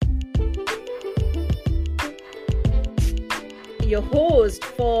your host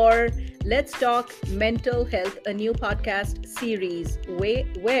for Let's Talk Mental Health, a new podcast series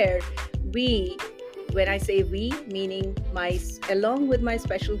where we, when I say we, meaning along with my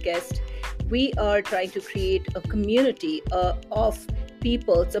special guest, we are trying to create a community of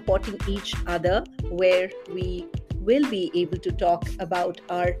people supporting each other, where we will be able to talk about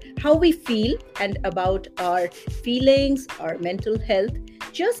how we feel and about our feelings, our mental health,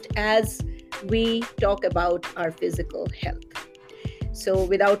 just as we talk about our physical health. So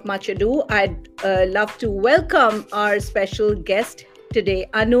without much ado, I'd love to welcome our special guest today,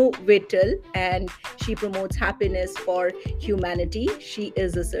 Anu Vittal, and she promotes happiness for humanity. She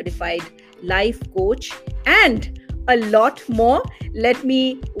is a certified life coach and a lot more. Let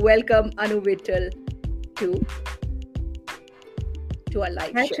me welcome Anu Vittal to our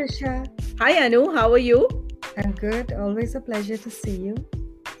live Hi, show. Trisha. Hi, Anu. How are you? I'm good. Always a pleasure to see you.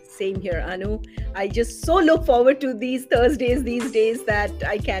 Same here, Anu. I just so look forward to these Thursdays these days that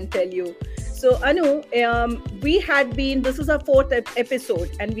I can't tell you. So, Anu, this is our fourth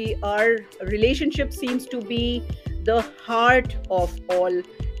episode, and our relationship seems to be the heart of all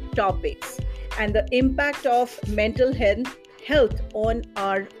topics, and the impact of mental health on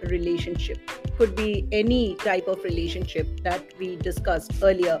our relationship could be any type of relationship that we discussed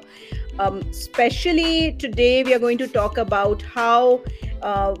earlier. Especially today, we are going to talk about how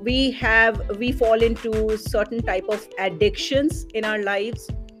we fall into certain type of addictions in our lives,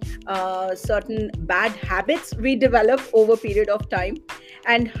 certain bad habits we develop over a period of time,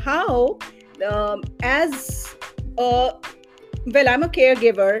 and how I'm a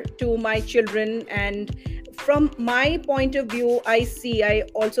caregiver to my children, and from my point of view, I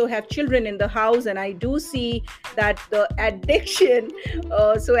also have children in the house, and I do see that the addiction,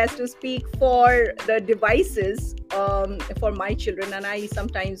 so as to speak, for the devices for my children, and I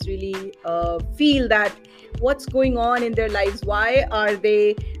sometimes really feel that what's going on in their lives. Why are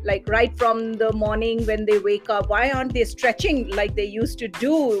they, like, right from the morning when they wake up, why aren't they stretching like they used to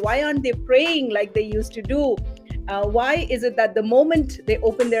do? Why aren't they praying like they used to do? Why is it that the moment they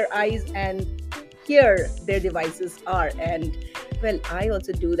open their eyes and here their devices are? And well, I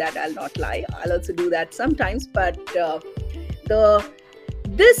also do that. I'll not lie. I'll also do that sometimes. But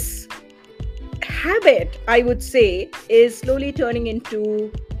this habit, I would say, is slowly turning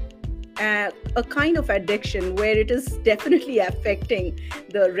into a kind of addiction, where it is definitely affecting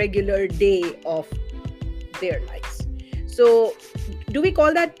the regular day of their lives. So, do we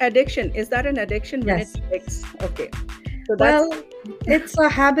call that addiction? Is that an addiction when Yes. it affects? Okay. So it's a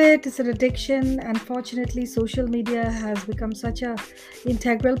habit, it's an addiction. Unfortunately, social media has become such an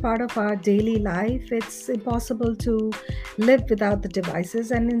integral part of our daily life. It's impossible to live without the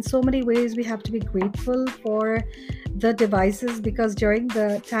devices. And in so many ways, we have to be grateful for the devices, because during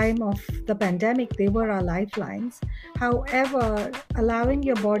the time of the pandemic, they were our lifelines. However, allowing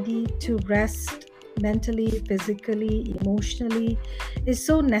your body to rest mentally, physically, emotionally is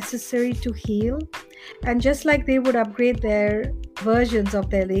so necessary to heal. And just like they would upgrade their versions of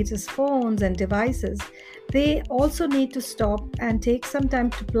their latest phones and devices, they also need to stop and take some time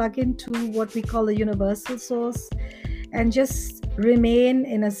to plug into what we call a universal source and just remain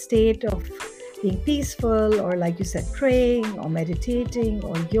in a state of being peaceful, or like you said, praying or meditating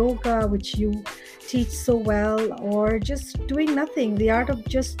or yoga, which you teach so well, or just doing nothing. The art of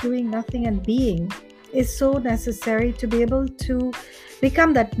just doing nothing and being is so necessary to be able to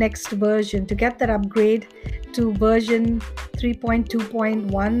become that next version, to get that upgrade to version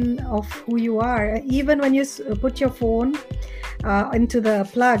 3.2.1 of who you are. Even when you put your phone into the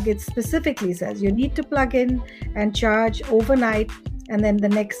plug, it specifically says you need to plug in and charge overnight, and then the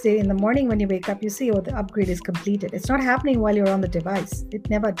next day in the morning when you wake up, you see, oh, the upgrade is completed. It's not happening while you're on the device. It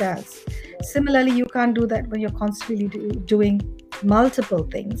never does. Similarly, you can't do that when you're constantly doing multiple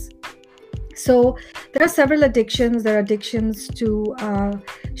things. So there are several addictions. There are addictions to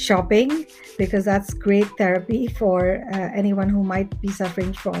shopping, because that's great therapy for anyone who might be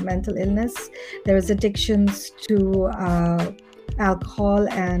suffering from mental illness. There is addictions to alcohol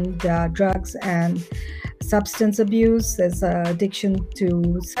and drugs and substance abuse. There's addiction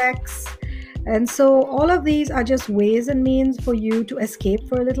to sex. And so all of these are just ways and means for you to escape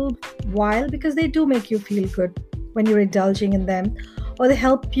for a little while, because they do make you feel good when you're indulging in them, or they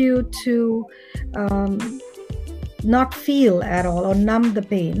help you to not feel at all or numb the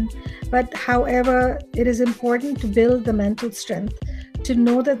pain. But however, it is important to build the mental strength to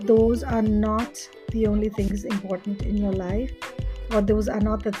know that those are not the only things important in your life, or those are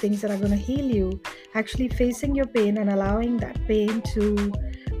not the things that are going to heal you. Actually facing your pain and allowing that pain to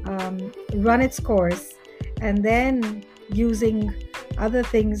run its course, and then using other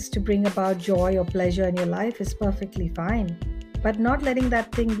things to bring about joy or pleasure in your life is perfectly fine. but not letting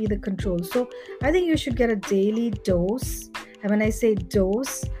that thing be the control. So I think you should get a daily dose. And when I say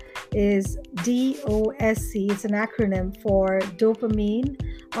dose, is DOSC. It's an acronym for dopamine,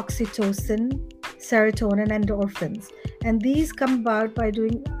 oxytocin, serotonin, and endorphins. And these come about by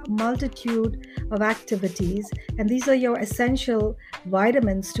doing a multitude of activities. And these are your essential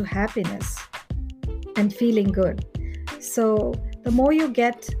vitamins to happiness and feeling good. So the more you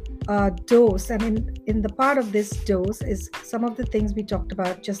get a dose, and in the part of this dose is some of the things we talked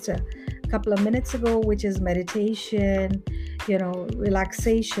about just a couple of minutes ago, which is meditation,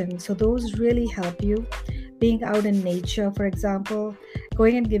 relaxation. So those really help you. Being out in nature, for example,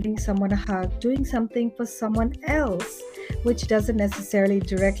 going and giving someone a hug, doing something for someone else, which doesn't necessarily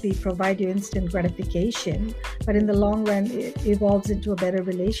directly provide you instant gratification, but in the long run, it evolves into a better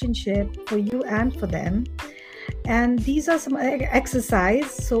relationship for you and for them. And these are some exercise,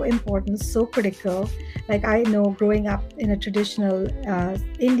 so important, so critical. Like I know growing up in a traditional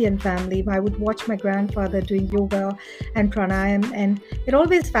Indian family, I would watch my grandfather doing yoga and pranayam, and it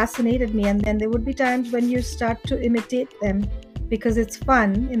always fascinated me. And then there would be times when you start to imitate them because it's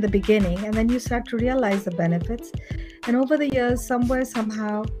fun in the beginning, and then you start to realize the benefits. And over the years, somewhere,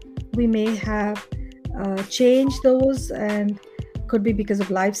 somehow, we may have changed those, and could be because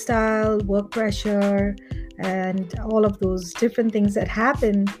of lifestyle, work pressure, and all of those different things that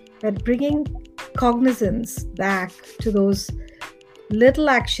happen. But bringing cognizance back to those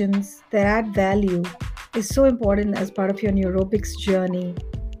little actions that add value is so important as part of your neurobics journey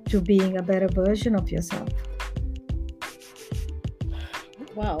to being a better version of yourself.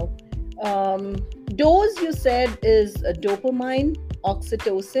 Wow. Dose, you said, is dopamine,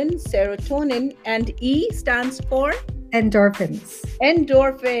 oxytocin, serotonin, and E stands for Endorphins.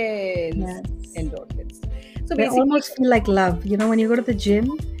 endorphins. Yes. Endorphins. So They basically, almost feel like love. When you go to the gym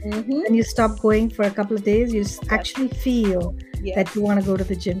mhm, and you stop going for a couple of days, you actually feel yes, that you want to go to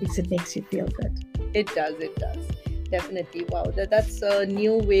the gym because it makes you feel good. it does. It does. Definitely. Wow. That's a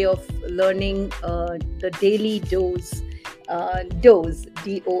new way of learning the daily dose. Dose,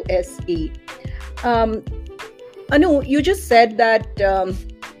 DOSE. Anu, you just said that.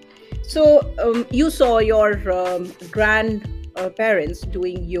 You saw your grandparents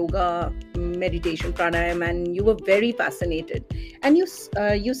doing yoga, meditation, pranayam, and you were very fascinated. And you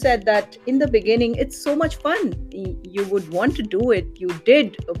said that in the beginning, it's so much fun. You would want to do it. You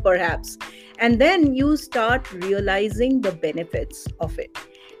did, perhaps. And then you start realizing the benefits of it.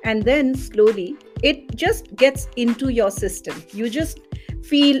 And then slowly, it just gets into your system. You just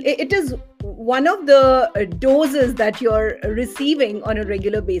feel it is one of the doses that you're receiving on a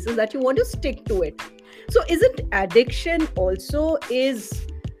regular basis, that you want to stick to it. So isn't addiction also is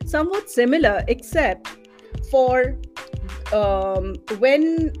somewhat similar, except for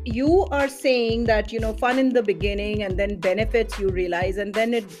when you are saying that, fun in the beginning and then benefits you realize, and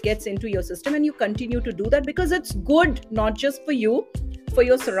then it gets into your system and you continue to do that because it's good, not just for you, for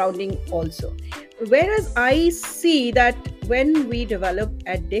your surrounding also. Whereas I see that when we develop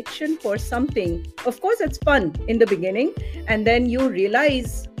addiction for something, of course it's fun in the beginning, and then you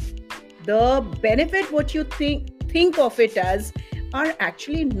realize the benefit, what you think of it as, are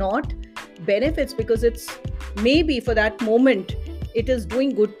actually not benefits, because it's maybe for that moment it is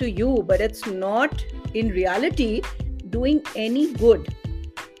doing good to you, but it's not in reality doing any good.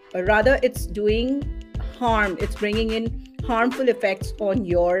 Rather, it's doing harm. It's bringing in harmful effects on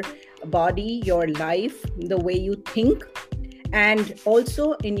your body, your life, the way you think, and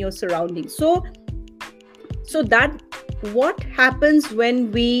also in your surroundings. So that what happens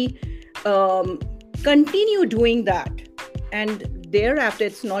when we continue doing that, and thereafter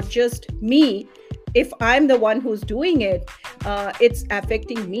it's not just me. If I'm the one who's doing it, it's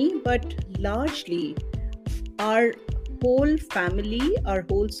affecting me, but largely our whole family, our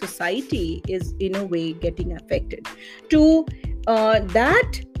whole society is in a way getting affected. To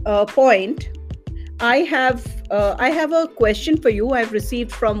that point, I have a question for you. I've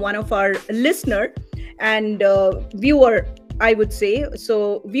received from one of our listener and viewer, I would say.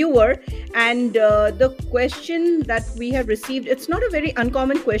 So viewer, and the question that we have received, it's not a very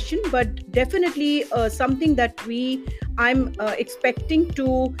uncommon question, but definitely something that I'm expecting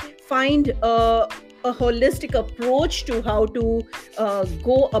to find a holistic approach to how to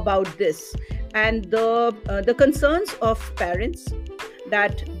go about this. And the concerns of parents,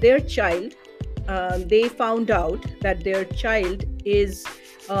 that their child, they found out that their child is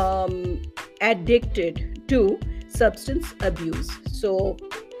addicted to substance abuse. So,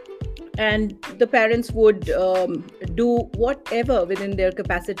 and the parents would do whatever within their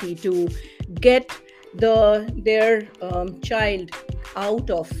capacity to get their child out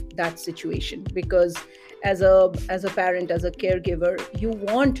of that situation, because as a parent, as a caregiver, you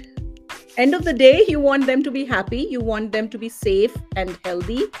want, end of the day, you want them to be happy, you want them to be safe and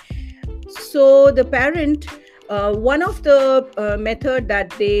healthy. So the parent, one of the method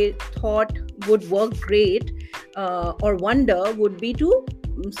that they thought would work great, or wonder, would be to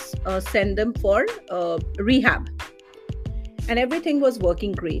send them for rehab, and everything was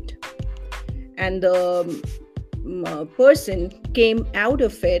working great, and the person came out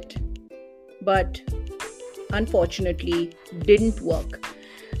of it, but unfortunately didn't work.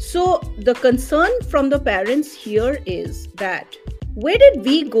 So the concern from the parents here is that, where did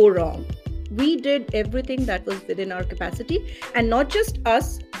we go wrong? We did everything that was within our capacity, and not just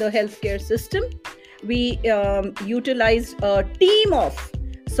us, the healthcare system. We utilized a team of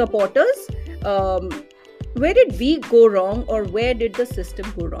supporters. Where did we go wrong, or where did the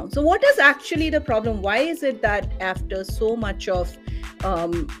system go wrong? So what is actually the problem? Why is it that after so much of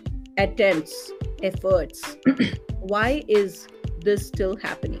attempts, efforts, why is this still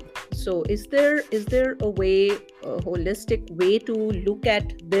happening? So is there a way, a holistic way to look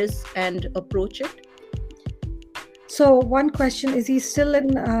at this and approach it? So one question, is he still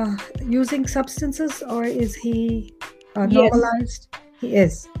in using substances, or is he Yes, normalized? He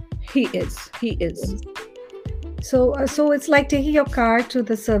is. he is. He is. So it's like taking your car to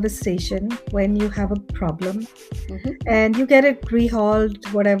the service station when you have a problem, Mhm. and you get it rehauled,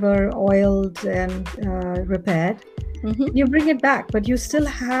 whatever, oiled and repaired. Mhm. You bring it back, but you still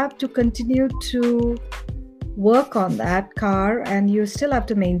have to continue to work on that car, and you still have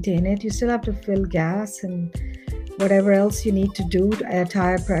to maintain it. You still have to fill gas and whatever else you need to do,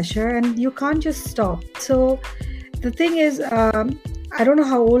 tire pressure, and you can't just stop. So the thing is, I don't know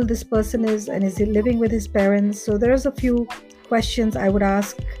how old this person is, and is he living with his parents? So there's a few questions I would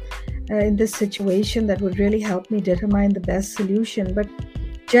ask in this situation that would really help me determine the best solution. But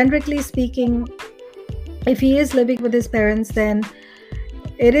generally speaking, if he is living with his parents, then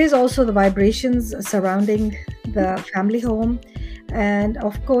it is also the vibrations surrounding the family home. And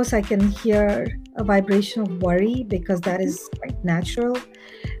of course, I can hear a vibration of worry, because that is quite natural.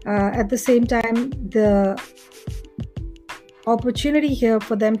 At the same time, the opportunity here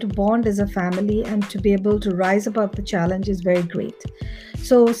for them to bond as a family and to be able to rise above the challenge is very great.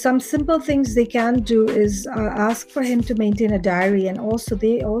 So some simple things they can do is ask for him to maintain a diary, and also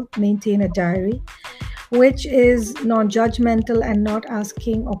they all maintain a diary which is non-judgmental and not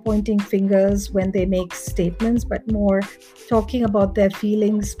asking or pointing fingers when they make statements, but more talking about their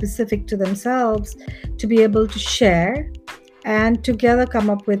feelings specific to themselves, to be able to share and together come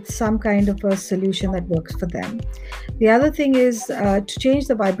up with some kind of a solution that works for them. The other thing is to change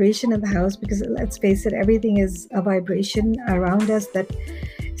the vibration in the house, because let's face it, everything is a vibration around us that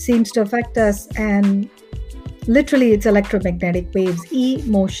seems to affect us, and literally it's electromagnetic waves.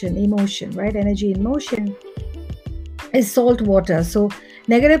 Emotion, right? Energy in motion is salt water. So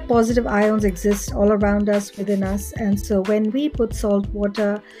negative, positive ions exist all around us, within us. And so when we put salt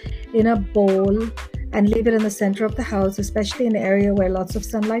water in a bowl and leave it in the center of the house, especially in an area where lots of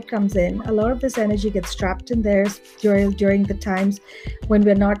sunlight comes in, a lot of this energy gets trapped in there during the times when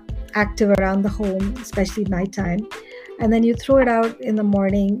we're not active around the home, especially nighttime. And then you throw it out in the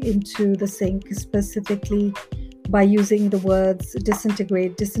morning into the sink, specifically by using the words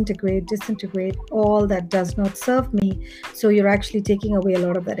disintegrate, disintegrate, disintegrate, all that does not serve me. So you're actually taking away a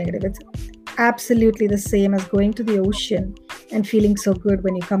lot of that negative. It's absolutely the same as going to the ocean and feeling so good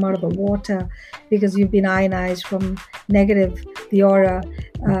when you come out of the water, because you've been ionized from negative, the aura,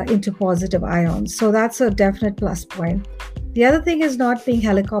 into positive ions. So that's a definite plus point. The other thing is not being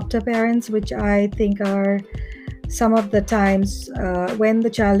helicopter parents, which I think are some of the times when the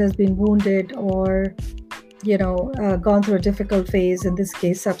child has been wounded or gone through a difficult phase, in this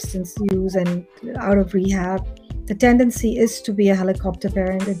case substance use, and out of rehab, the tendency is to be a helicopter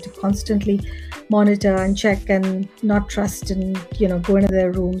parent and to constantly monitor and check and not trust, and go into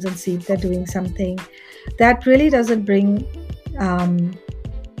their rooms and see if they're doing something. That really doesn't bring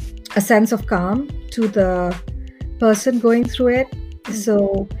a sense of calm to the person going through it.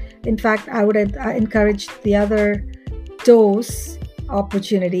 So in fact, I would encourage the other dose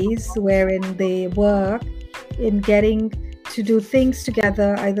opportunities wherein they work in getting to do things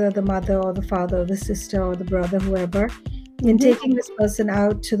together, either the mother or the father or the sister or the brother, whoever, in taking this person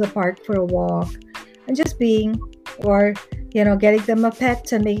out to the park for a walk and just being, or getting them a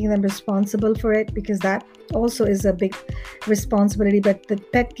pet and making them responsible for it, because that also is a big responsibility. But the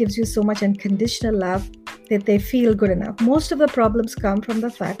pet gives you so much unconditional love that they feel good enough. Most of the problems come from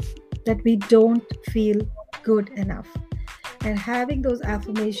the fact that we don't feel good enough. And having those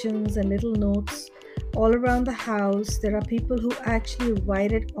affirmations and little notes all around the house. There are people who actually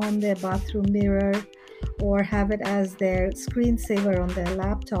write it on their bathroom mirror or have it as their screensaver on their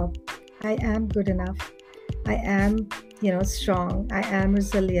laptop. I am good enough. I am, strong. I am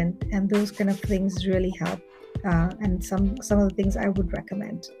resilient, and those kind of things really help. And some of the things I would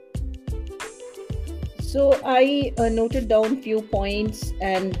recommend. So I noted down few points,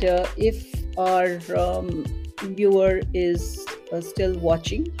 and if our viewer is still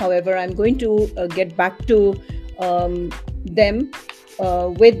watching, however, I'm going to get back to them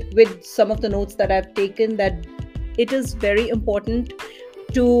with some of the notes that I've taken. That it is very important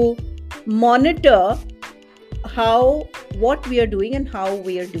to monitor how what we are doing and how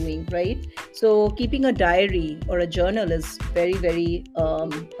we are doing, right? So keeping a diary or a journal is very very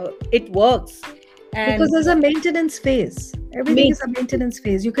it works. Because And there's a maintenance phase. Everything me is a maintenance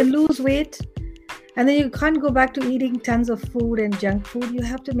phase. You can lose weight, and then you can't go back to eating tons of food and junk food. You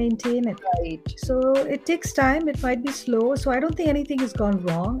have to maintain it. right. So it takes time. It might be slow. So I don't think anything has gone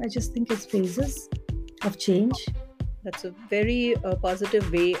wrong. I just think it's phases of change. That's a very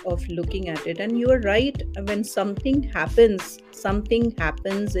positive way of looking at it. And you are right. When something happens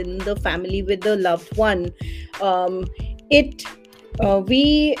in the family with the loved one, it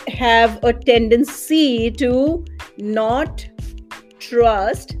we have a tendency to not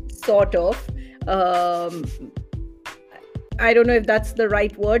trust, sort of. Um, I don't know if that's the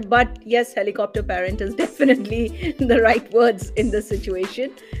right word, but yes, helicopter parent is definitely the right words in this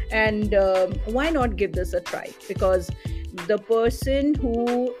situation. And why not give this a try? Because the person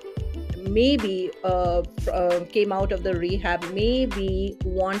who maybe came out of the rehab maybe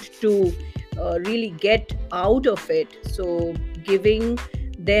want to really get out of it. So giving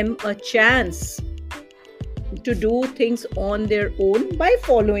them a chance to do things on their own by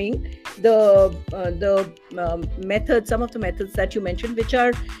following the methods, some of the methods that you mentioned, which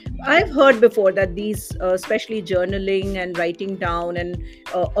are I've heard before, that these especially journaling and writing down and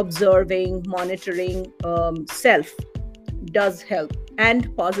observing, monitoring self does help.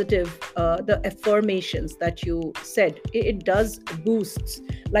 And positive, the affirmations that you said, it does boosts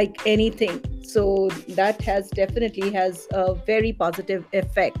like anything. So that has definitely has a very positive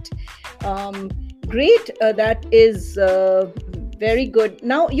effect. Great, that is very good.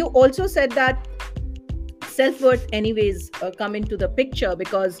 Now you also said that self-worth anyways come into the picture,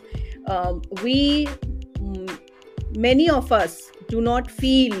 because we many of us do not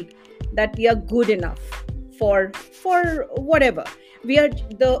feel that we are good enough for whatever we are.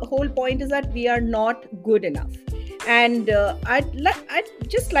 The whole point is that we are not good enough. And I'd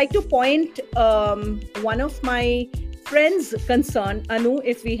just like to point one of my friends concern, Anu,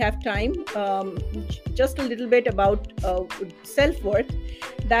 if we have time, just a little bit about self-worth.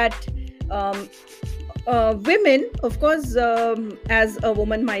 That um, women, of course, as a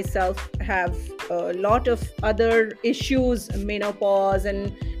woman myself, have a lot of other issues, menopause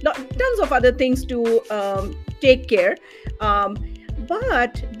and tons of other things to take care. um,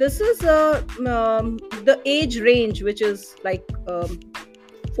 but this is the age range, which is like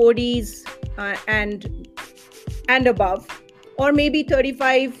 40s and above, or maybe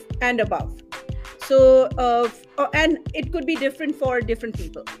 35 and above. So and it could be different for different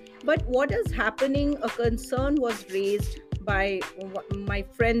people. But what is happening, a concern was raised by my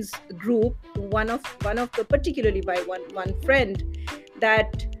friends group, one of the, particularly by one friend,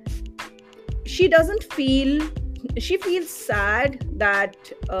 that she doesn't feel, she feels sad that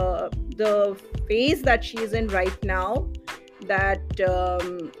the phase that she is in right now, that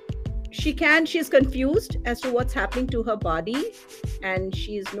she's confused as to what's happening to her body, and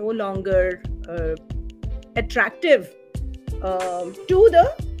she's no longer attractive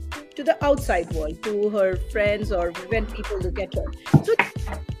to the outside world, to her friends, or when people look at her. So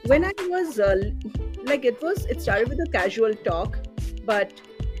when I was like, it started with a casual talk, but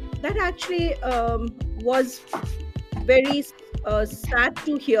that actually was very sad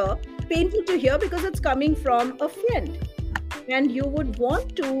to hear, painful to hear, because it's coming from a friend, and you would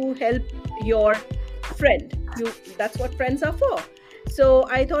want to help your friend. That's what friends are for. So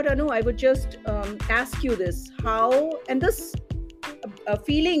I thought, no, I would just ask you this: how, and this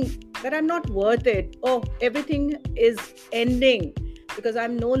feeling that I'm not worth it, oh, everything is ending because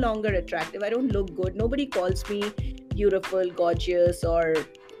I'm no longer attractive, I don't look good, nobody calls me beautiful, gorgeous, or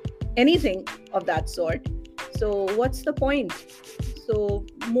anything of that sort. So what's the point? So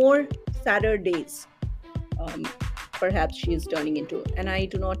more sadder days, um, perhaps she is turning into, and I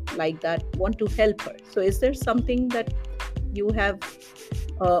do not like that, want to help her. So is there something that you have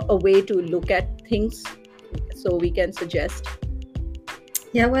a way to look at things, so we can suggest?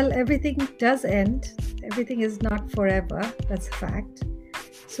 Yeah, well, everything does end. Everything is not forever. That's a fact.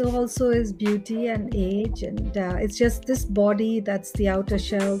 So also is beauty and age, and it's just this body that's the outer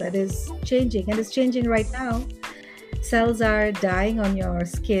shell that is changing, and it's changing right now. Cells are dying on your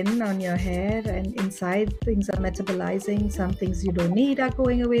skin, on your hair, and inside things are metabolizing. Some things you don't need are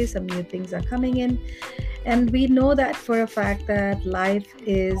going away, some new things are coming in. And we know that for a fact that life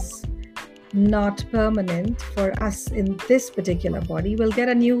is not permanent for us in this particular body. We'll get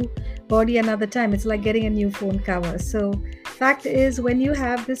a new body another time. It's like getting a new phone cover. So fact is, when you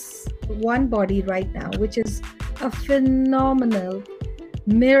have this one body right now, which is a phenomenal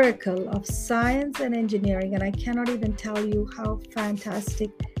miracle of science and engineering, and I cannot even tell you how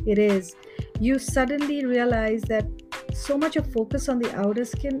fantastic it is, you suddenly realize that so much of focus on the outer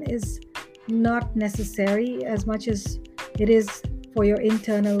skin is not necessary as much as it is for your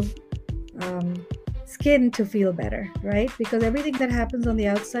internal skin to feel better, right? Because everything that happens on the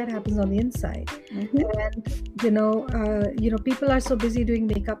outside happens on the inside. And people are so busy doing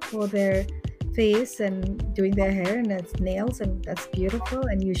makeup for their face and doing their hair and its nails, and that's beautiful,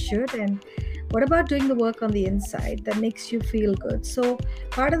 and you should. And what about doing the work on the inside that makes you feel good? So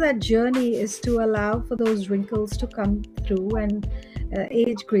part of that journey is to allow for those wrinkles to come through and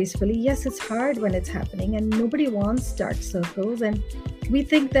age gracefully. Yes, it's hard when it's happening, and nobody wants dark circles, and we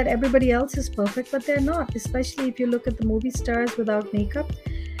think that everybody else is perfect, but they're not, especially if you look at the movie stars without makeup.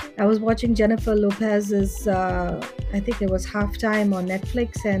 I was watching Jennifer Lopez's I think it was Halftime on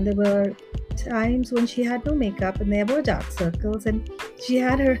Netflix, and there were times when she had no makeup and there were dark circles, and she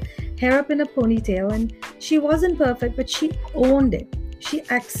had her hair up in a ponytail, and she wasn't perfect, but she owned it. She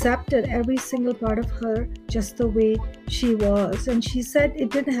accepted every single part of her just the way she was, and she said it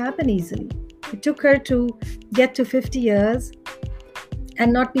didn't happen easily. It took her to get to 50 years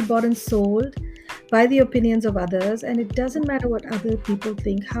and not be bought and sold by the opinions of others. And it doesn't matter what other people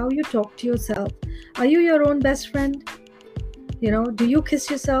think, how you talk to yourself. Are you your own best friend? Do you kiss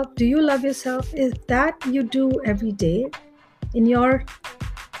yourself? Do you love yourself? If that you do every day in your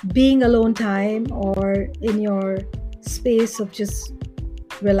being alone time, or in your space of just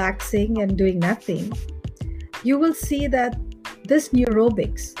relaxing and doing nothing, you will see that this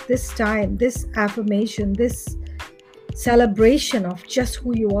neurobics, this time, this affirmation, this celebration of just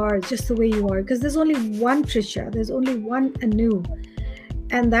who you are, just the way you are, because there's only one Trisha, there's only one Anu,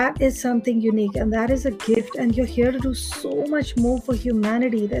 and that is something unique, and that is a gift, and you're here to do so much more for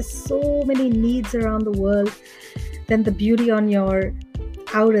humanity. There's so many needs around the world than the beauty on your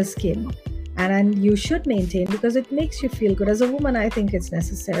outer skin, and you should maintain, because it makes you feel good. As a woman, I think it's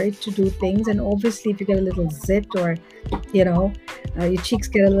necessary to do things, and obviously if you get a little zit, or your cheeks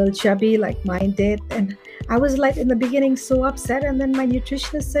get a little chubby like mine did, and I was like in the beginning so upset, and then my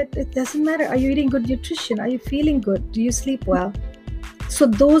nutritionist said, it doesn't matter. Are you eating good nutrition? Are you feeling good? Do you sleep well? So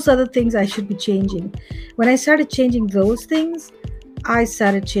those are the things I should be changing. When I started changing those things, I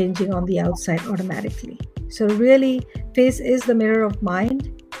started changing on the outside automatically. So really, face is the mirror of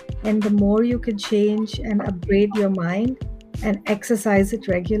mind, and the more you can change and upgrade your mind and exercise it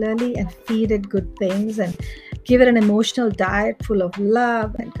regularly and feed it good things and give it an emotional diet full of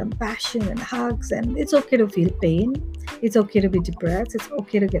love and compassion and hugs. And it's okay to feel pain. It's okay to be depressed. It's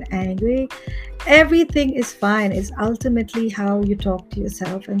okay to get angry. Everything is fine. It's ultimately how you talk to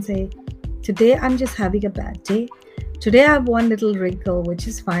yourself and say, today I'm just having a bad day. Today I have one little wrinkle, which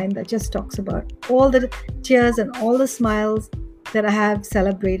is fine. That just talks about all the tears and all the smiles that I have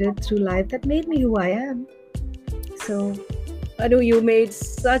celebrated through life that made me who I am. So Anu, you made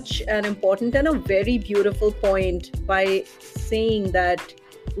such an important and a very beautiful point by saying that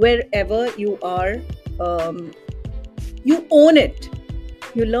wherever you are, you own it.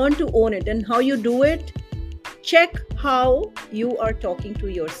 You learn to own it. And how you do it, check how you are talking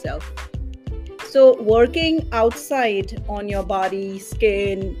to yourself. So working outside on your body,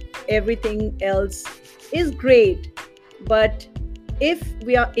 skin, everything else is great. But if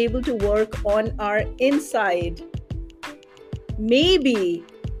we are able to work on our inside, maybe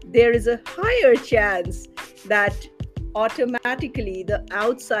there is a higher chance that automatically the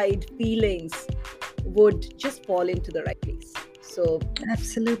outside feelings would just fall into the right place. So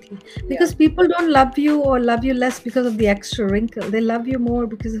absolutely, because people don't love you or love you less because of the extra wrinkle. They love you more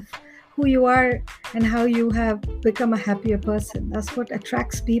because of who you are and how you have become a happier person. That's what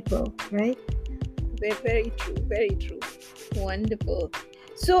attracts people, right? Very true, very true. Wonderful.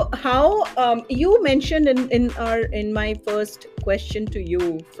 So how you mentioned in my first question to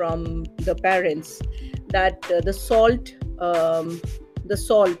you from the parents that the salt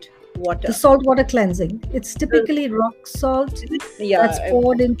water. The salt water cleansing. It's typically rock salt that's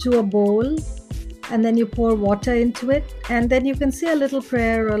poured into a bowl, and then you pour water into it, and then you can say a little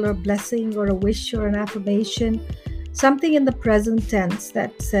prayer or a blessing or a wish or an affirmation something in the present tense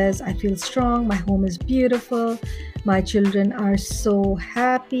that says, I feel strong, my home is beautiful, my children are so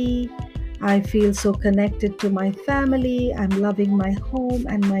happy, I feel so connected to my family, I'm loving my home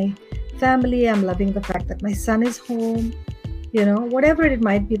and my family, I'm loving the fact that my son is home. Whatever it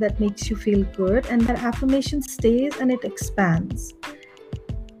might be that makes you feel good, and that affirmation stays and it expands.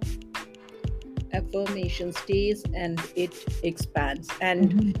 Affirmation stays and it expands,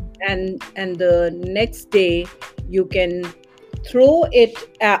 and the next day you can throw it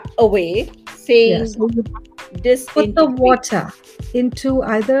away, saying Yes. put Put the water into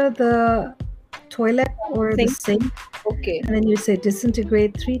either the toilet or the sink, Okay. and then you say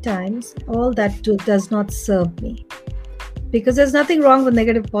disintegrate 3 times. All that does not serve me. Because there's nothing wrong with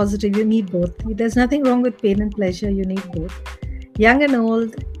negative, positive. You need both. There's nothing wrong with pain and pleasure. You need both. Young and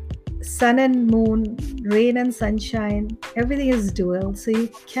old, sun and moon, rain and sunshine, everything is dual. So you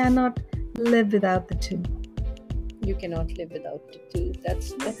cannot live without the two. You cannot live without the two.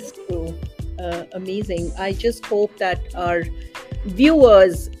 That's true. Amazing. I just hope that our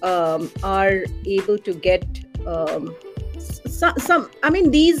viewers are able to get some. I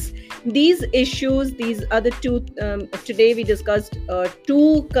mean, these issues. These other two. Today we discussed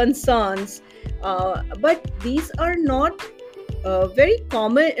two concerns, but these are not very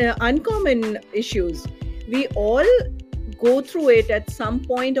uncommon issues. We all go through it at some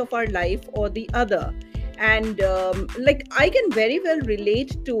point of our life or the other. And I can very well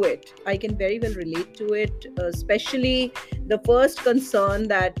relate to it. Especially the first concern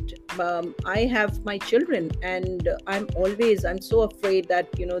that I have my children, and I'm so afraid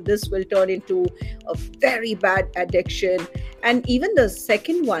that this will turn into a very bad addiction. And even the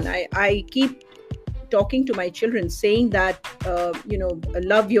second one, I keep talking to my children, saying that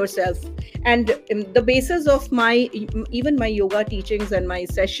love yourself. And the basis of even my yoga teachings and my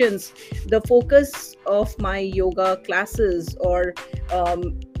sessions, the focus of my yoga classes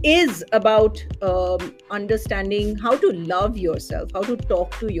is about understanding how to love yourself, how to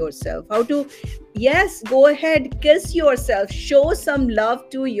talk to yourself, how to, yes, go ahead, kiss yourself, show some love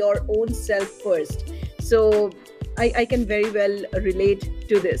to your own self first. So I can very well relate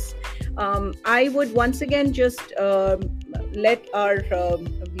to this. I would once again just let our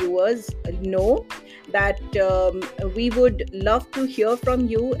viewers know that we would love to hear from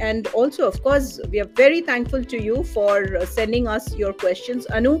you. And also, of course, we are very thankful to you for sending us your questions.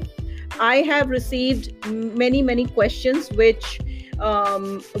 Anu, I have received many questions which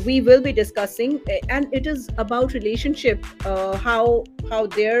we will be discussing, and it is about relationship, how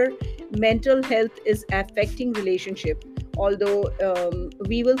their mental health is affecting relationship. Although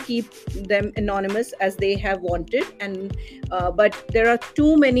we will keep them anonymous as they have wanted, and but there are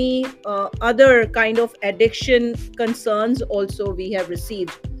too many other kind of addiction concerns also we have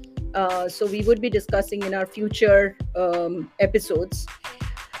received. So we would be discussing in our future episodes.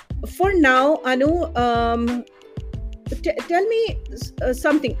 For now, Anu, tell me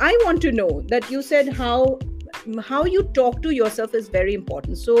something. I want to know that you said how you talk to yourself is very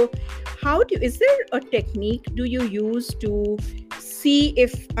important. So is there a technique do you use to see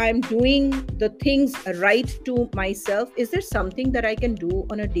if I'm doing the things right to myself? Is there something that I can do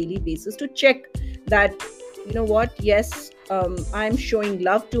on a daily basis to check that, yes, I'm showing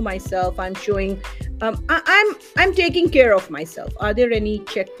love to myself, I'm showing I'm taking care of myself? Are there any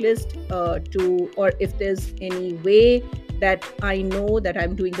checklist or if there's any way that I know that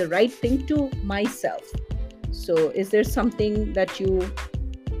I'm doing the right thing to myself? So is there something that you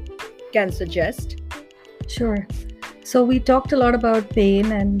can suggest? Sure. So we talked a lot about pain,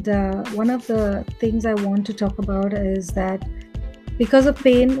 and one of the things I want to talk about is that because of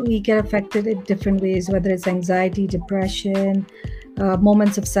pain, we get affected in different ways, whether it's anxiety, depression,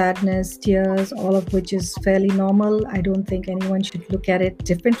 moments of sadness, tears, all of which is fairly normal. I don't think anyone should look at it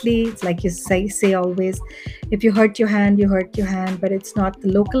differently. It's like you say always, if you hurt your hand, you hurt your hand, but it's not the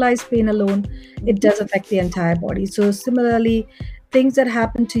localized pain alone. It does affect the entire body. So similarly, things that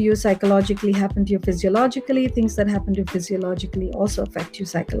happen to you psychologically happen to you physiologically. Things that happen to you physiologically also affect you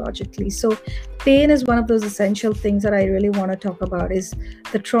psychologically. So pain is one of those essential things that I really want to talk about, is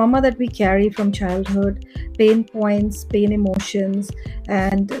the trauma that we carry from childhood, pain points, pain emotions,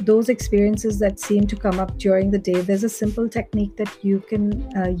 and those experiences that seem to come up during the day. There's a simple technique that you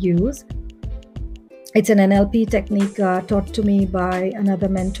can use. It's an NLP technique taught to me by another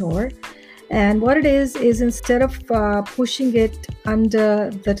mentor. And what it is instead of pushing it under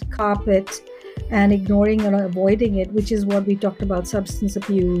the carpet and ignoring or avoiding it, which is what we talked about, substance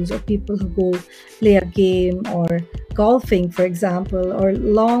abuse, or people who go play a game, or golfing, for example, or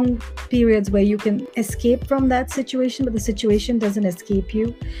long periods where you can escape from that situation, but the situation doesn't escape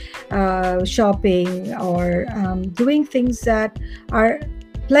you. Shopping, or doing things that are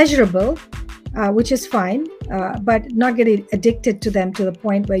pleasurable, which is fine, but not getting addicted to them to the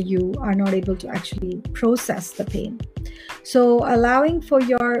point where you are not able to actually process the pain. So allowing for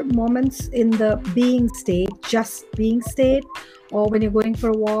your moments in the being state, just being state, or when you're going for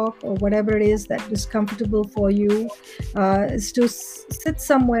a walk, or whatever it is that is comfortable for you, is to sit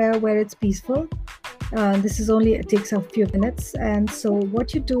somewhere where it's peaceful. This is only, it takes a few minutes. And so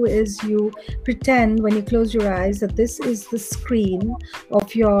what you do is you pretend, when you close your eyes, that this is the screen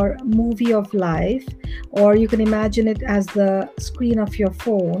of your movie of life, or you can imagine it as the screen of your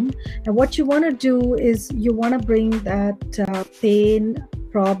phone. And what you want to do is you want to bring that pain,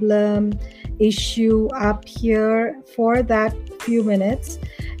 problem, issue up here for that few minutes.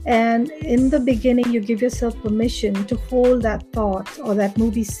 And in the beginning, you give yourself permission to hold that thought or that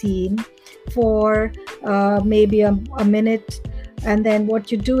movie scene for maybe a minute. And then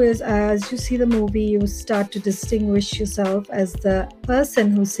what you do is, as you see the movie, you start to distinguish yourself as the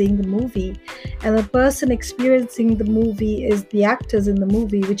person who's seeing the movie, and the person experiencing the movie is the actors in the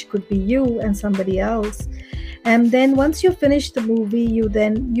movie, which could be you and somebody else. And then once you finish the movie, you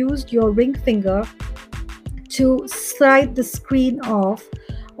then use your ring finger to slide the screen off,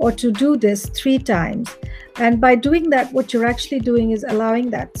 or to do this 3 times. And by doing that, what you're actually doing is allowing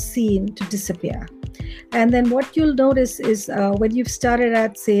that scene to disappear. And then what you'll notice is when you've started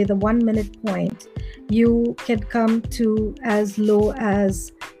at, say, the 1 minute point, you can come to as low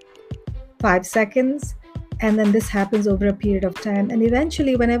as 5 seconds. And then this happens over a period of time. And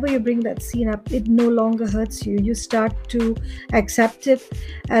eventually, whenever you bring that scene up, it no longer hurts you. You start to accept it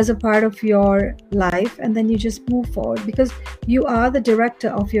as a part of your life. And then you just move forward, because you are the director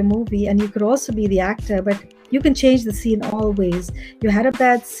of your movie, and you could also be the actor, but you can change the scene always. You had a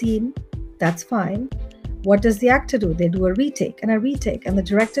bad scene, that's fine. What does the actor do? They do a retake and a retake, and the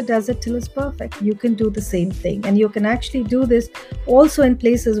director does it till it's perfect. You can do the same thing. And you can actually do this also in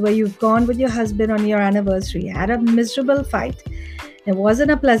places where you've gone with your husband on your anniversary, had a miserable fight, it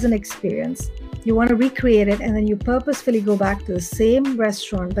wasn't a pleasant experience. You want to recreate it, and then you purposefully go back to the same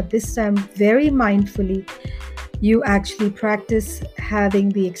restaurant, but this time very mindfully. You actually practice having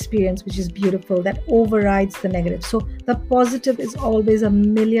the experience, which is beautiful, that overrides the negative. So the positive is always a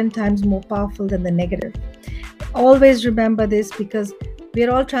million times more powerful than the negative. Always remember this, because we are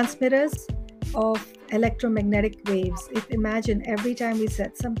all transmitters of electromagnetic waves. If imagine every time we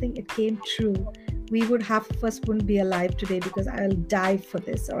said something, it came true, we would, half of us wouldn't be alive today, because I'll die for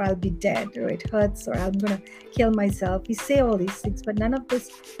this, or I'll be dead, or it hurts, or I'm going to kill myself. We say all these things, but none of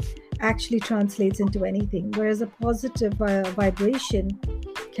this actually translates into anything. Whereas a positive vibration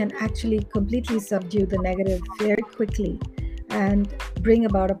can actually completely subdue the negative very quickly and bring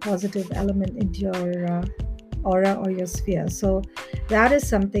about a positive element into your aura or your sphere. So that is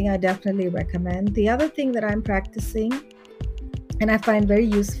something I definitely recommend. The other thing that I'm practicing, and I find very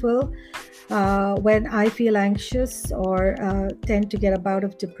useful when I feel anxious or tend to get a bout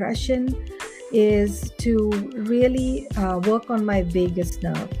of depression, is to really work on my vagus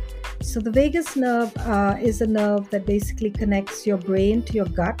nerve. So the vagus nerve is a nerve that basically connects your brain to your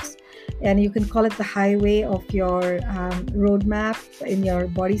guts, and you can call it the highway of your roadmap in your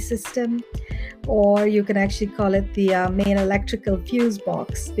body system, or you can actually call it the main electrical fuse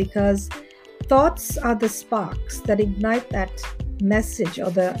box, because thoughts are the sparks that ignite that message or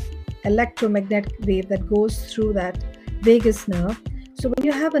the electromagnetic wave that goes through that vagus nerve. So when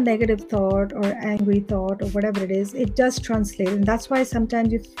you have a negative thought or angry thought or whatever it is, it does translate. And that's why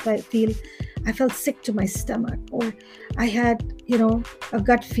sometimes you feel, I felt sick to my stomach, or I had, a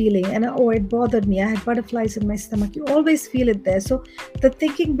gut feeling, or it bothered me. I had butterflies in my stomach. You always feel it there. So the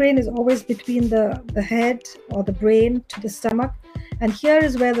thinking brain is always between the head or the brain to the stomach. And here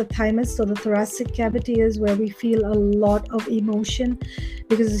is where the thymus, so the thoracic cavity, is where we feel a lot of emotion,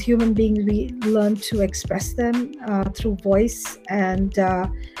 because as human beings, we learn to express them through voice. And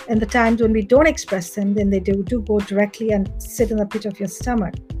the times when we don't express them, then they do go directly and sit in the pit of your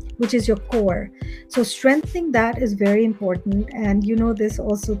stomach, which is your core. So strengthening that is very important. And you know this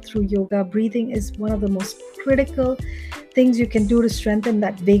also through yoga. Breathing is one of the most critical things you can do to strengthen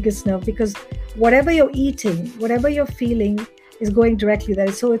that vagus nerve, because whatever you're eating, whatever you're feeling, is going directly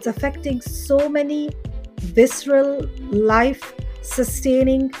there. So it's affecting so many visceral,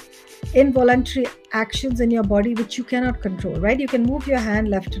 life-sustaining involuntary actions in your body which you cannot control, right? You can move your hand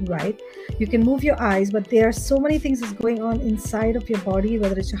left and right, you can move your eyes, but there are so many things that's going on inside of your body,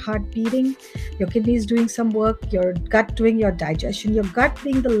 whether it's your heart beating, your kidneys doing some work, your gut doing your digestion, your gut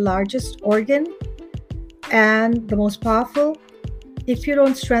being the largest organ and the most powerful. If you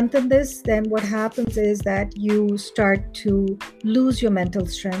don't strengthen this, then what happens is that you start to lose your mental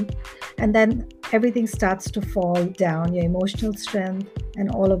strength, and then everything starts to fall down, your emotional strength and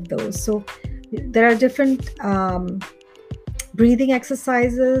all of those. So there are different breathing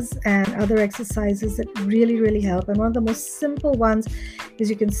exercises and other exercises that really help. And one of the most simple ones is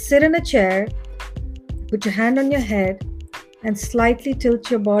you can sit in a chair, put your hand on your head, and slightly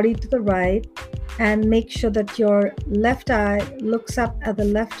tilt your body to the right, and make sure that your left eye looks up at the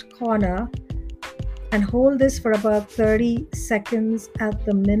left corner, and hold this for about 30 seconds at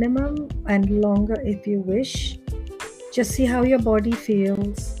the minimum, and longer if you wish. Just see how your body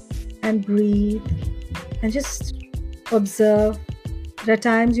feels and breathe, and just observe. There are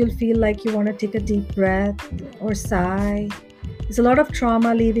times you'll feel like you want to take a deep breath or sigh. There's a lot of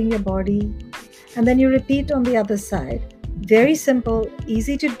trauma leaving your body. And then you repeat on the other side. Very simple,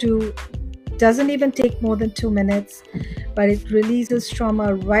 easy to do, doesn't even take more than 2 minutes, but it releases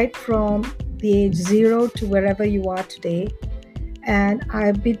trauma right from the age 0 to wherever you are today. And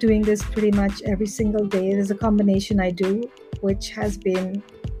I've been doing this pretty much every single day. There's a combination I do, which has been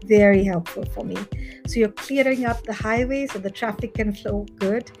very helpful for me. So you're clearing up the highway so the traffic can flow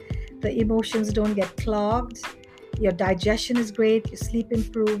good. The emotions don't get clogged. Your digestion is great. Your sleep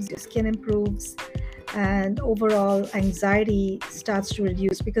improves. Your skin improves. And overall anxiety starts to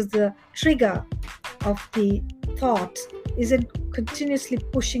reduce, because the trigger of the thought isn't continuously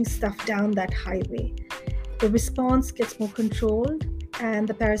pushing stuff down that highway. The response gets more controlled, and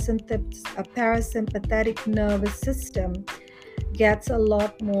the parasympathetic nervous system gets a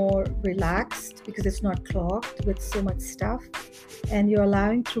lot more relaxed because it's not clogged with so much stuff, and you're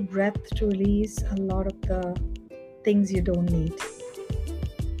allowing through breath to release a lot of the things you don't need.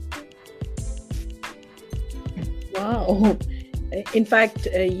 Wow. In fact,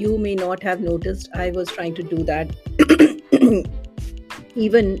 you may not have noticed, I was trying to do that.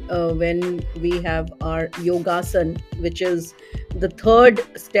 Even when we have our yogasan, which is the third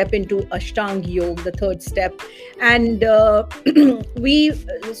step into Ashtanga Yoga, the third step. And we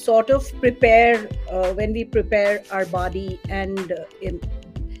sort of prepare, when we prepare our body. And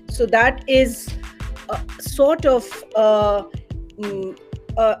so that is sort of a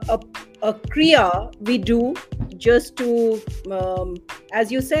kriya we do just to,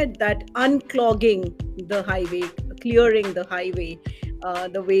 as you said, that unclogging the highway, clearing the highway,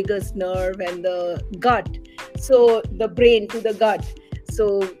 the vagus nerve and the gut, so the brain to the gut.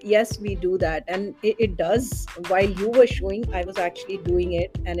 So yes, we do that, and it does. While you were showing, I was actually doing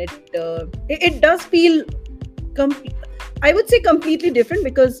it, and it does feel I would say completely different,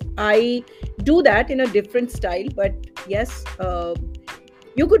 because I do that in a different style. But yes,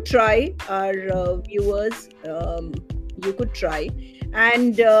 you could try, our viewers, you could try.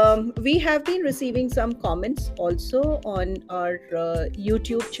 And we have been receiving some comments also on our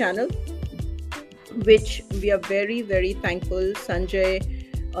YouTube channel, which we are very thankful. Sanjay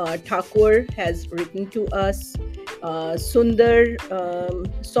Thakur has written to us. Sundar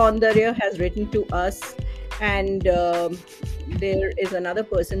Saundarya has written to us. And there is another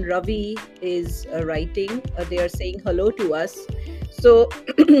person, Ravi, is writing. They are saying hello to us. So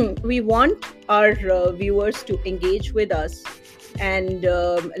we want our viewers to engage with us, and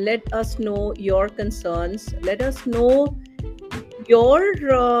let us know your concerns. Let us know your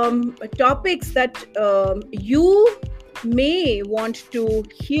topics that you may want to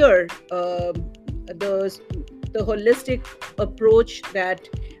hear, the holistic approach that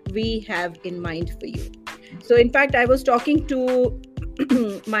we have in mind for you. So in fact, I was talking to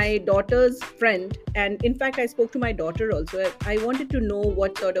my daughter's friend, and in fact I spoke to my daughter also. I wanted to know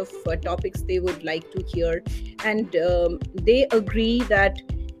what sort of topics they would like to hear, and they agree that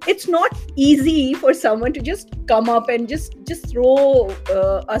it's not easy for someone to just come up and just throw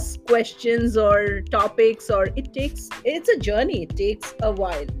us questions or topics, or it's a journey, it takes a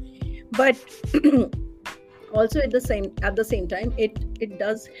while. But also at the same time, it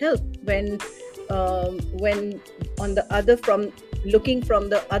does help when on the other, from looking from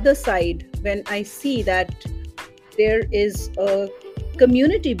the other side, when I see that there is a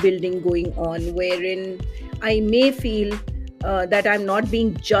community building going on, wherein I may feel that I'm not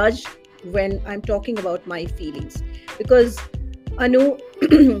being judged when I'm talking about my feelings. Because Anu,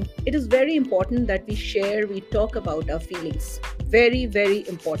 it is very important that we talk about our feelings. Very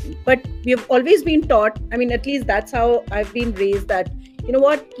important. But we have always been taught, I mean, at least that's how I've been raised, that you know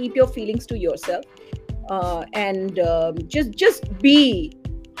what, keep your feelings to yourself, and just be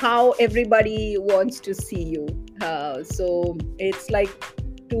how everybody wants to see you. So it's like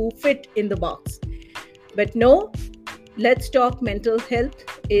to fit in the box. But no, Let's Talk Mental Health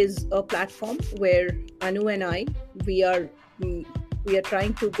is a platform where Anu and I, we are mm, we are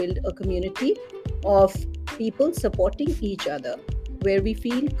trying to build a community of people supporting each other, where we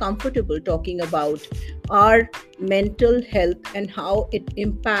feel comfortable talking about our mental health and how it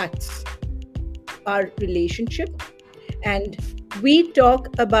impacts our relationship. And we talk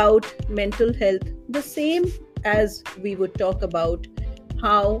about mental health the same as we would talk about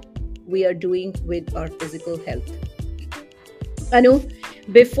how we are doing with our physical health. Anu,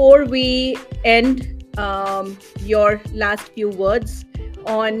 before we end, your last few words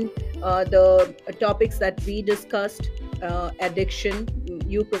on the topics that we discussed, addiction.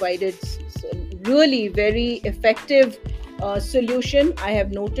 You provided some really very effective solution. I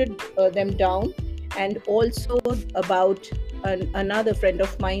have noted them down, and also about another friend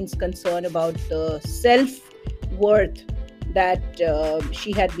of mine's concern about the self worth that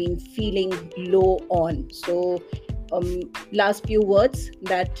she had been feeling low on. So last few words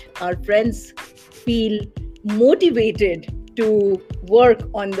that our friends feel motivated to work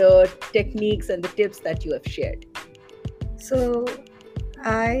on the techniques and the tips that you have shared. So,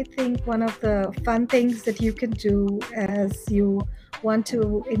 I think one of the fun things that you can do as you want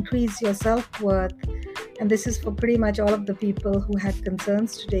to increase your self worth, and this is for pretty much all of the people who had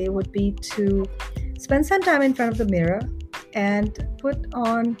concerns today, would be to spend some time in front of the mirror and put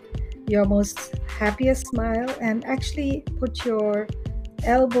on your most happiest smile and actually put your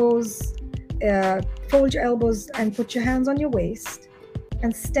elbows, fold your elbows and put your hands on your waist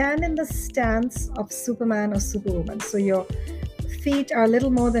and stand in the stance of Superman or Superwoman. So your feet are a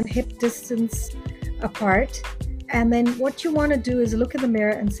little more than hip distance apart. And then what you want to do is look in the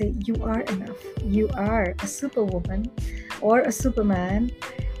mirror and say, you are enough. You are a superwoman or a superman.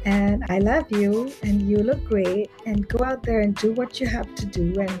 And I love you and you look great, and go out there and do what you have to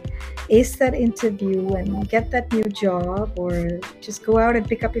do and ace that interview and get that new job, or just go out and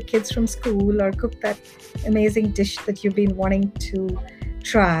pick up your kids from school, or cook that amazing dish that you've been wanting to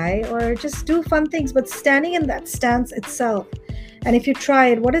try, or just do fun things, but standing in that stance itself. And if you try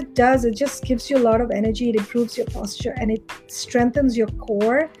it, what it does, it just gives you a lot of energy. It improves your posture and it strengthens your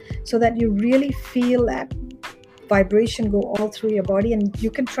core so that you really feel that vibration go all through your body. And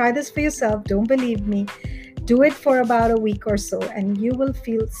you can try this for yourself. Don't believe me. Do it for about a week or so and you will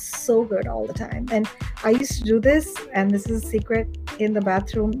feel so good all the time. And I used to do this, and this is a secret, in the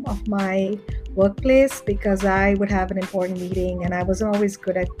bathroom of my workplace, because I would have an important meeting and I wasn't always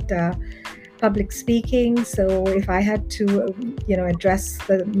good at public speaking. So if I had to address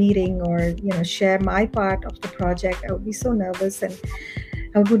the meeting or share my part of the project, I would be so nervous, and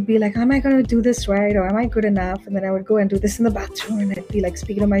I would be like, am I going to do this right, or am I good enough? And then I would go and do this in the bathroom, and I'd be like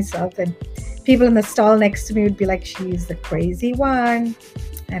speaking to myself, and people in the stall next to me would be like, she's the crazy one.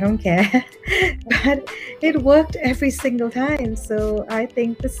 I don't care. But it worked every single time. So I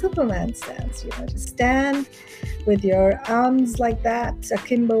think the Superman stance, just stand with your arms like that,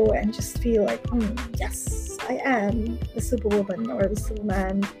 akimbo, and just feel like, yes, I am the Superwoman or the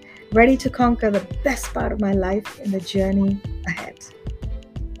Superman, ready to conquer the best part of my life in the journey ahead.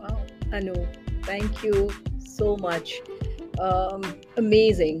 Wow, Anu, thank you so much.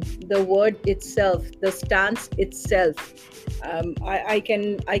 Amazing. The word itself, the stance itself. I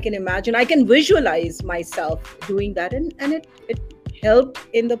can imagine, I can visualize myself doing that, and it helped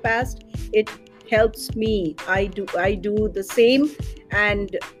in the past. It helps me. I do the same,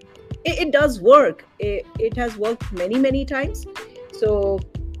 and it does work. It has worked many times. So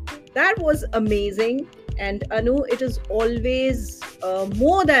that was amazing. And Anu, it is always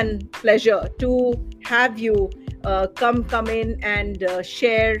more than pleasure to have you come in and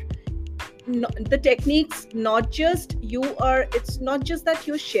share the techniques. It's not just that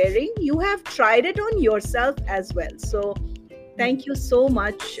you're sharing, you have tried it on yourself as well. So thank you so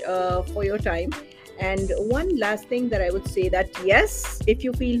much for your time. And one last thing that I would say, that yes, if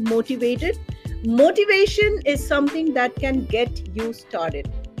you feel motivated, motivation is something that can get you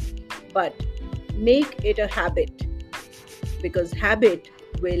started, but make it a habit, because habit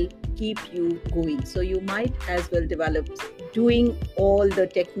will keep you going. So you might as well develop doing all the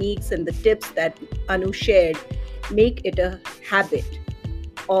techniques and the tips that Anu shared. Make it a habit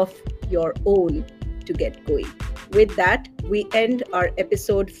of your own to get going. With that, we end our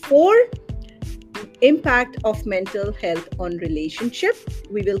episode 4, Impact of Mental Health on Relationship.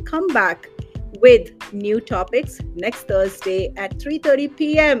 We will come back with new topics next Thursday at 3:30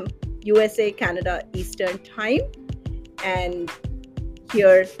 p.m. USA, Canada, Eastern Time. And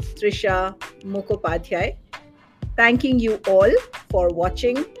Here, Trisha Mukhopadhyay, thanking you all for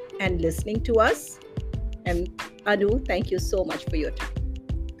watching and listening to us. And Anu, thank you so much for your time.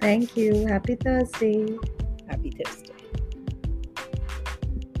 Thank you. Happy Thursday. Happy Thursday.